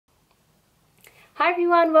Hi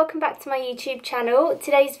everyone, welcome back to my YouTube channel.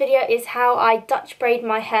 Today's video is how I Dutch braid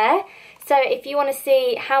my hair. So if you want to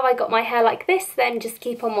see how I got my hair like this, then just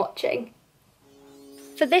keep on watching.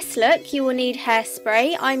 For this look you will need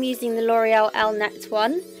hairspray. I'm using the L'Oreal L-Net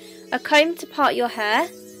one, a comb to part your hair,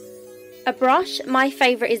 a brush, my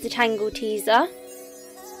favourite is the Tangle Teaser,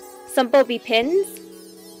 some bobby pins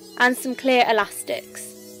and some clear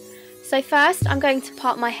elastics. So first I'm going to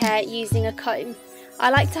part my hair using a comb. I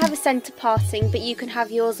like to have a centre parting, but you can have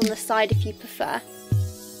yours on the side if you prefer.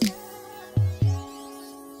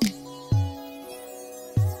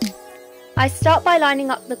 I start by lining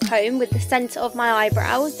up the comb with the centre of my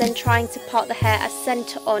eyebrows, then trying to part the hair as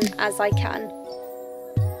centre on as I can.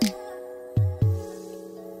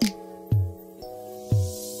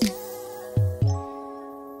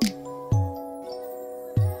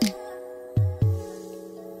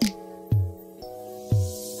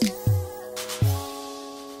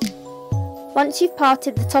 Once you've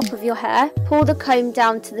parted the top of your hair, pull the comb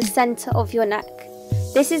down to the centre of your neck.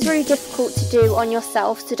 This is really difficult to do on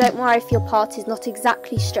yourself, so don't worry if your part is not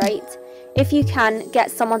exactly straight. If you can,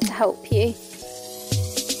 get someone to help you.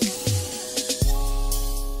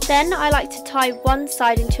 Then I like to tie one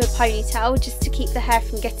side into a ponytail just to keep the hair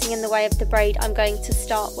from getting in the way of the braid I'm going to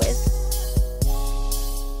start with.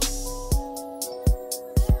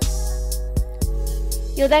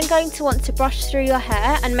 You're then going to want to brush through your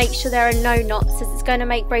hair and make sure there are no knots, as it's going to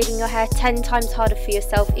make braiding your hair 10 times harder for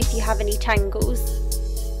yourself if you have any tangles.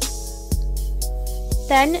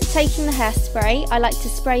 Then, taking the hairspray, I like to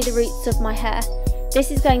spray the roots of my hair.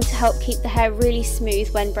 This is going to help keep the hair really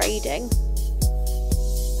smooth when braiding.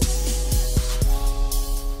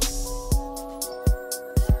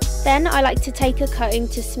 Then I like to take a comb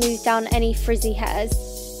to smooth down any frizzy hairs.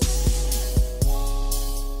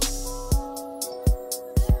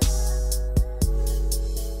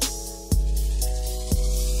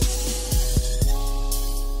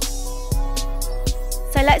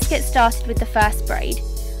 So let's get started with the first braid.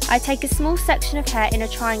 I take a small section of hair in a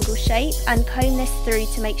triangle shape and comb this through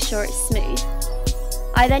to make sure it's smooth.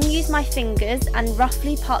 I then use my fingers and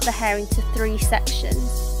roughly part the hair into 3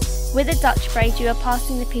 sections. With a Dutch braid you are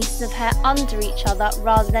passing the pieces of hair under each other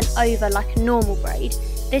rather than over like a normal braid.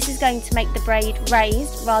 This is going to make the braid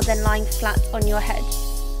raised rather than lying flat on your head.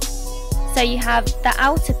 So you have the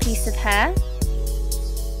outer piece of hair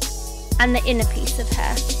and the inner piece of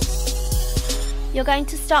hair. You're going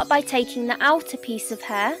to start by taking the outer piece of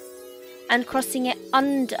hair and crossing it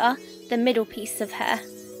under the middle piece of hair.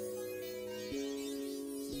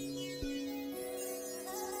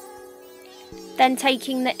 Then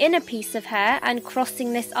taking the inner piece of hair and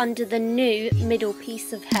crossing this under the new middle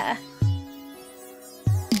piece of hair.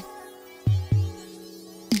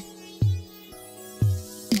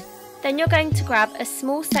 Then you're going to grab a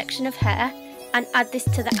small section of hair and add this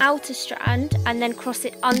to the outer strand and then cross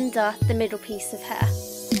it under the middle piece of hair.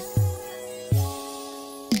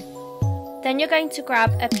 Then you're going to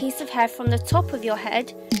grab a piece of hair from the top of your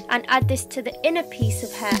head and add this to the inner piece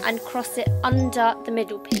of hair and cross it under the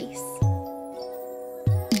middle piece.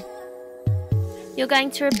 You're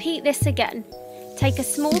going to repeat this again. Take a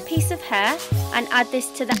small piece of hair and add this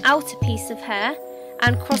to the outer piece of hair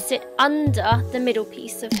and cross it under the middle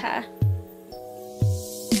piece of hair.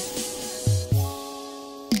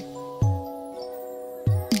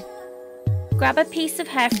 Grab a piece of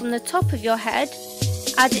hair from the top of your head,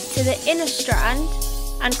 add it to the inner strand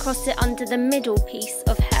and cross it under the middle piece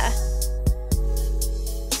of hair.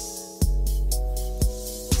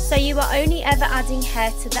 So you are only ever adding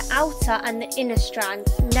hair to the outer and the inner strand,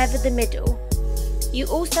 never the middle. You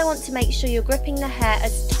also want to make sure you're gripping the hair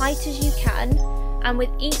as tight as you can, and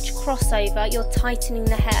with each crossover you're tightening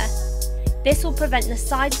the hair. This will prevent the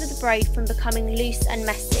sides of the braid from becoming loose and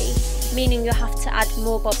messy, meaning you'll have to add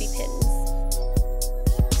more bobby pins.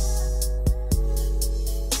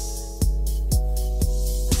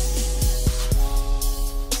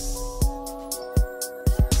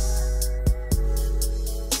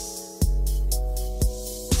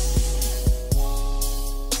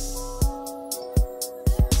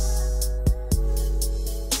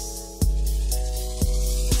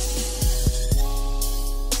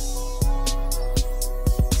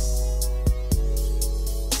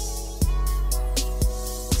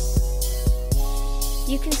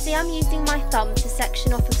 You can see I'm using my thumb to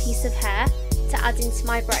section off a piece of hair to add into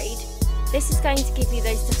my braid. This is going to give you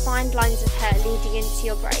those defined lines of hair leading into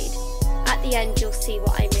your braid. At the end you'll see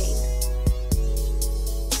what I mean.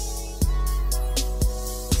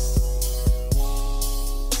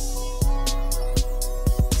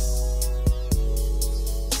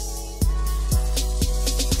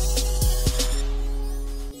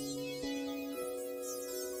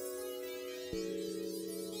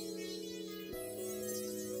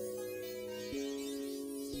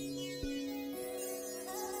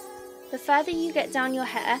 further you get down your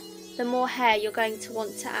hair, the more hair you're going to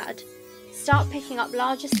want to add. Start picking up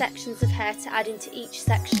larger sections of hair to add into each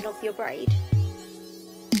section of your braid.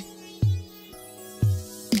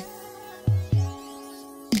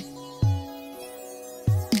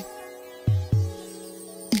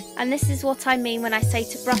 And this is what I mean when I say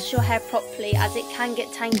to brush your hair properly, as it can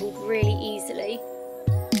get tangled really easily.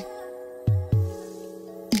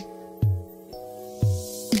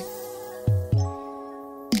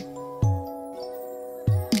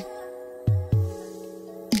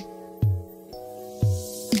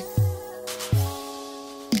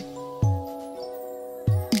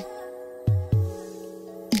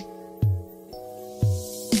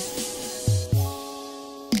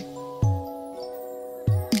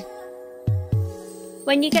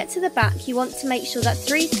 When you get to the back, you want to make sure that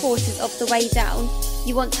 3/4 of the way down,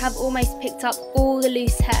 you want to have almost picked up all the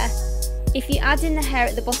loose hair. If you add in the hair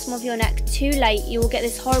at the bottom of your neck too late, you will get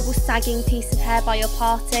this horrible sagging piece of hair by your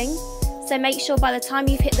parting. So make sure by the time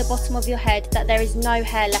you've hit the bottom of your head that there is no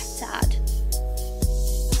hair left to add.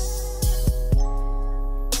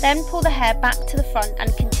 Then pull the hair back to the front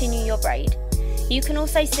and continue your braid. You can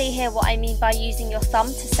also see here what I mean by using your thumb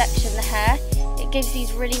to section the hair. It gives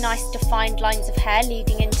these really nice defined lines of hair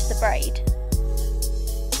leading into the braid.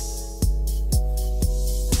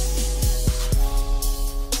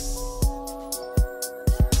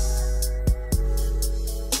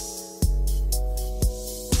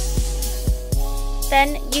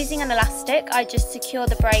 Then, using an elastic, I just secure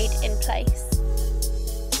the braid in place.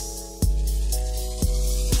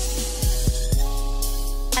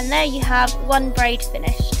 And there you have one braid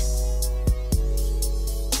finished.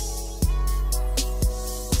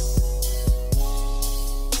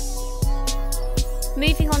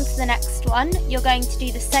 Moving on to the next one, you're going to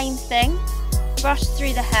do the same thing. Brush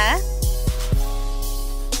through the hair,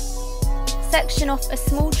 section off a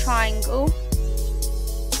small triangle,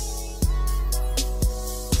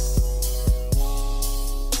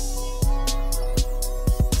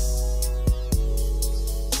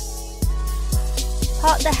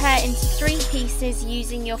 part the hair into 3 pieces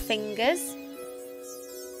using your fingers.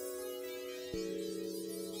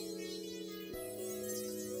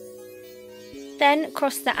 Then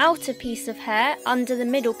cross the outer piece of hair under the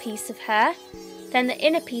middle piece of hair, then the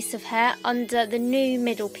inner piece of hair under the new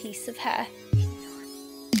middle piece of hair.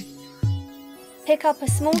 Pick up a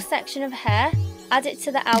small section of hair, add it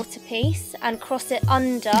to the outer piece and cross it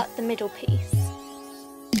under the middle piece.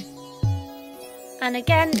 And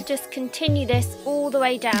again, just continue this all the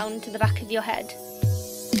way down to the back of your head.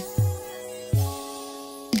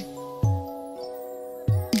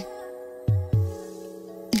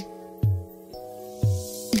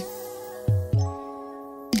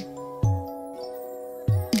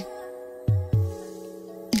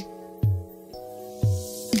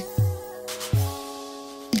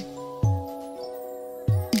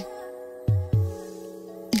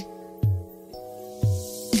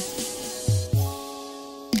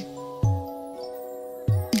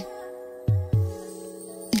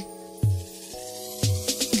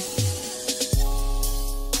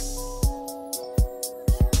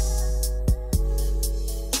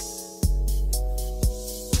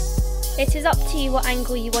 It is up to you what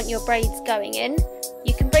angle you want your braids going in.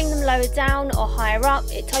 You can bring them lower down or higher up,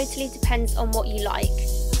 it totally depends on what you like.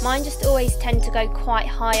 Mine just always tend to go quite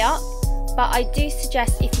high up, but I do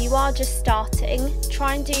suggest if you are just starting,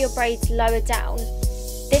 try and do your braids lower down.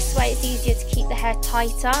 This way it's easier to keep the hair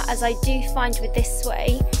tighter, as I do find with this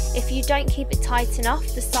way, if you don't keep it tight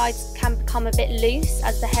enough, the sides can become a bit loose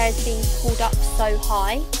as the hair is being pulled up so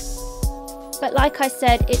high. But like I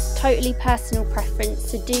said, it's totally personal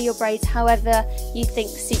preference, so do your braids however you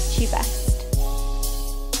think suits you best.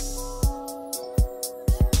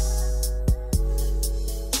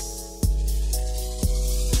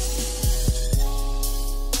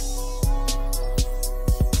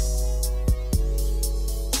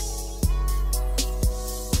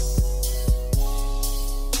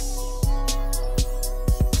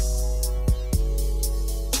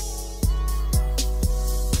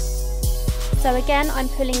 So again, I'm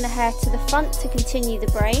pulling the hair to the front to continue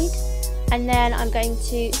the braid, and then I'm going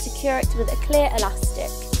to secure it with a clear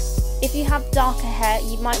elastic. If you have darker hair,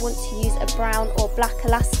 you might want to use a brown or black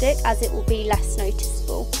elastic, as it will be less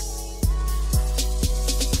noticeable.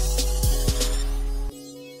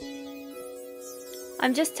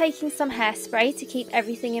 I'm just taking some hairspray to keep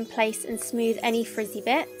everything in place and smooth any frizzy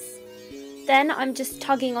bits. Then I'm just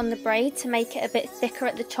tugging on the braid to make it a bit thicker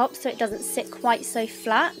at the top so it doesn't sit quite so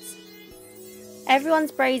flat.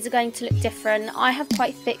 Everyone's braids are going to look different. I have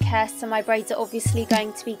quite thick hair, so my braids are obviously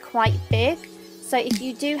going to be quite big. so if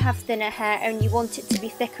you do have thinner hair and you want it to be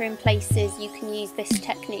thicker in places, you can use this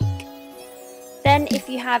technique. Then if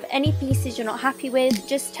you have any pieces you're not happy with,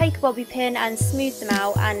 just take a bobby pin and smooth them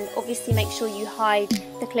out, and obviously make sure you hide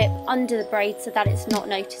the clip under the braid so that it's not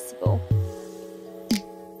noticeable.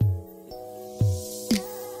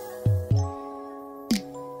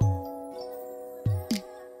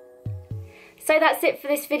 So that's it for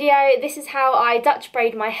this video. This is how I Dutch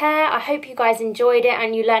braid my hair. I hope you guys enjoyed it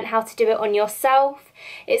and you learned how to do it on yourself.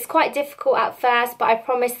 It's quite difficult at first, but I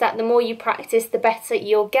promise that the more you practice, the better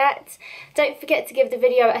you'll get. Don't forget to give the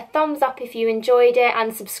video a thumbs up if you enjoyed it,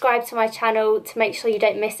 and subscribe to my channel to make sure you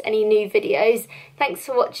don't miss any new videos. Thanks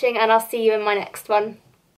for watching, and I'll see you in my next one.